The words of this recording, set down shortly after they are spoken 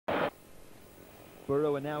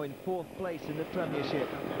Borough are now in 4th place in the Premiership,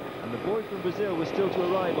 and the boy from Brazil was still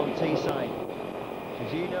to arrive on Teesside.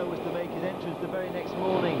 Juninho was to make his entrance the very next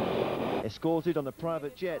morning, escorted on a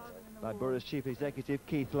private jet by Borough's Chief Executive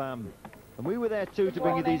Keith Lamb. And we were there too to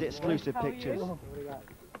bring you these exclusive pictures.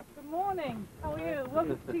 Good morning, how are you?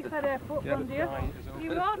 Welcome to Teesside Airport, bon dear. You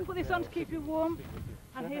well? Put this on to keep you warm.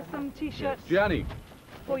 And here's some t-shirts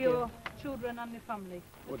for your children and your family.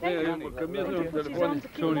 Okay?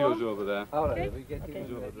 Tonio's over there. Okay?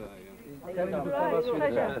 He's over there,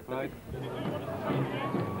 Pleasure. Right.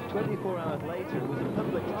 24 hours later, it was the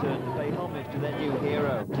public's turn to pay homage to their new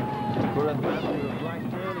hero. Borough fans were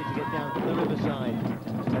arrived early to get down to the riverside.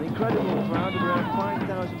 An incredible crowd of around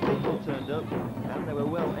 5,000 people turned up, and they were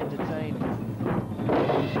well entertained.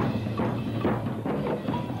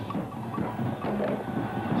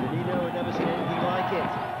 Juninho had never seen anything like it.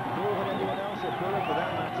 More than anyone else at Borough, for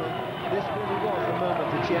that matter, this really was a moment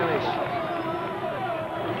to cherish.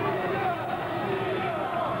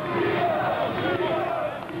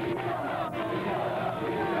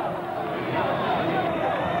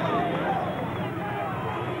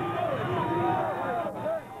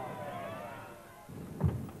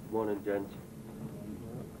 Morning, gents.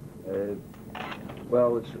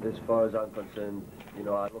 Well, as far as I'm concerned, you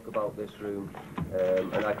know, I look about this room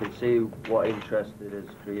and I can see what interest it has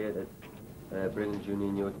created, bringing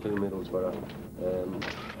Juninho to Middlesbrough.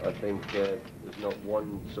 I think there's not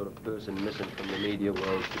one sort of person missing from the media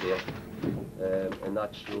world today, and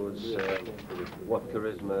that shows what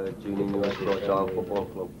charisma Juninho has brought to our football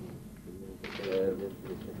club.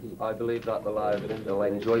 I believe that they'll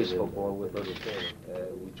enjoy football with us.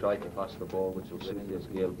 We try to pass the ball, which will suit this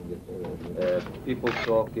game. People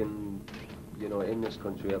talking, you know, in this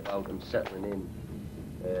country about him settling in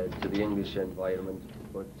to the English environment,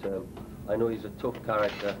 but I know he's a tough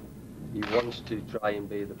character. He wants to try and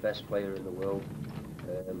be the best player in the world,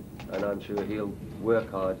 and I'm sure he'll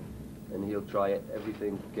work hard and he'll try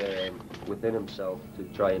everything within himself to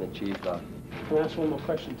try and achieve that. Can I ask one more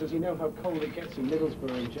question? Does he know how cold it gets in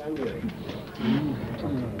Middlesbrough in January?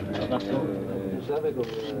 Sabe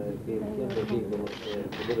come sempre dicono che il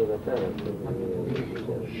periodo da terra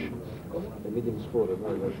è medio disporre, no?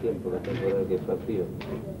 Nel tempo, la temporada che fa frio.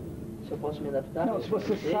 Se eu posso me adaptar? Não, se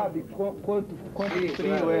você sabe quanto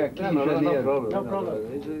frio é aqui em janeiro. No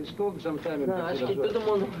problem. It's cold sometimes. Não, acho que todo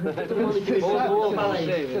mundo de boa fala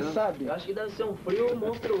isso. Você sabe? Eu acho que deve ser um frio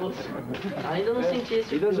monstruoso. Ainda não senti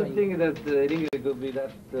esse He frio doesn't ainda. think that England could be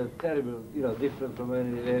that terrible, you know, different from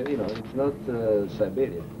any, you know, it's not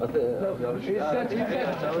Siberia. But I was just going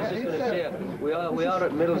to say, we are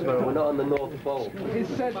at Middlesbrough, we're not on the North Pole. He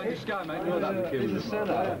said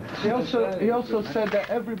he also said that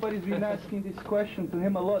everybody's been asking this question to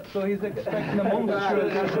him a lot, so he's expecting a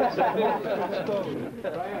monstrous.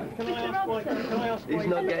 He's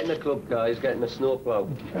not getting a club car, he's getting a snowplow.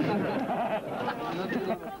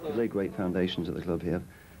 There's very great foundations at the club here,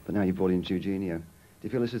 but now you've brought in Juninho. Do you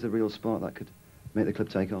feel this is a real spark that could make the club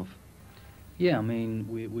take off? Yeah, I mean,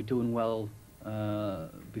 we're doing well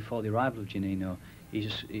before the arrival of Juninho.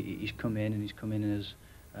 He's come in, and he's come in as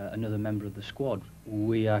another member of the squad.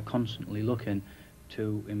 We are constantly looking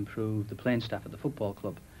to improve the playing staff at the football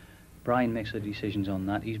club. Brian makes the decisions on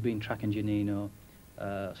that. He's been tracking Juninho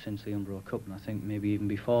since the Umbro Cup, and I think maybe even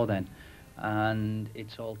before then. And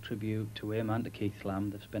it's all tribute to him and to Keith Lamb.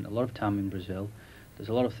 They've spent a lot of time in Brazil. There's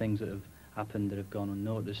a lot of things that have happened that have gone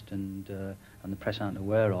unnoticed and the press aren't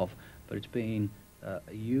aware of, but it's been a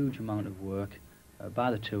huge amount of work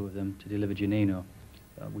by the two of them to deliver Juninho.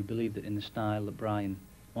 We believe that in the style that Brian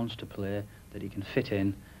wants to play, that he can fit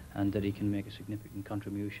in and that he can make a significant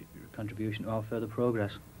contribution to our further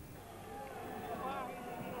progress.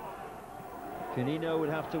 Juninho would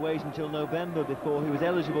have to wait until November before he was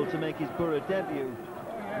eligible to make his Borough debut.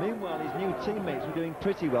 Meanwhile, his new teammates were doing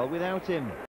pretty well without him.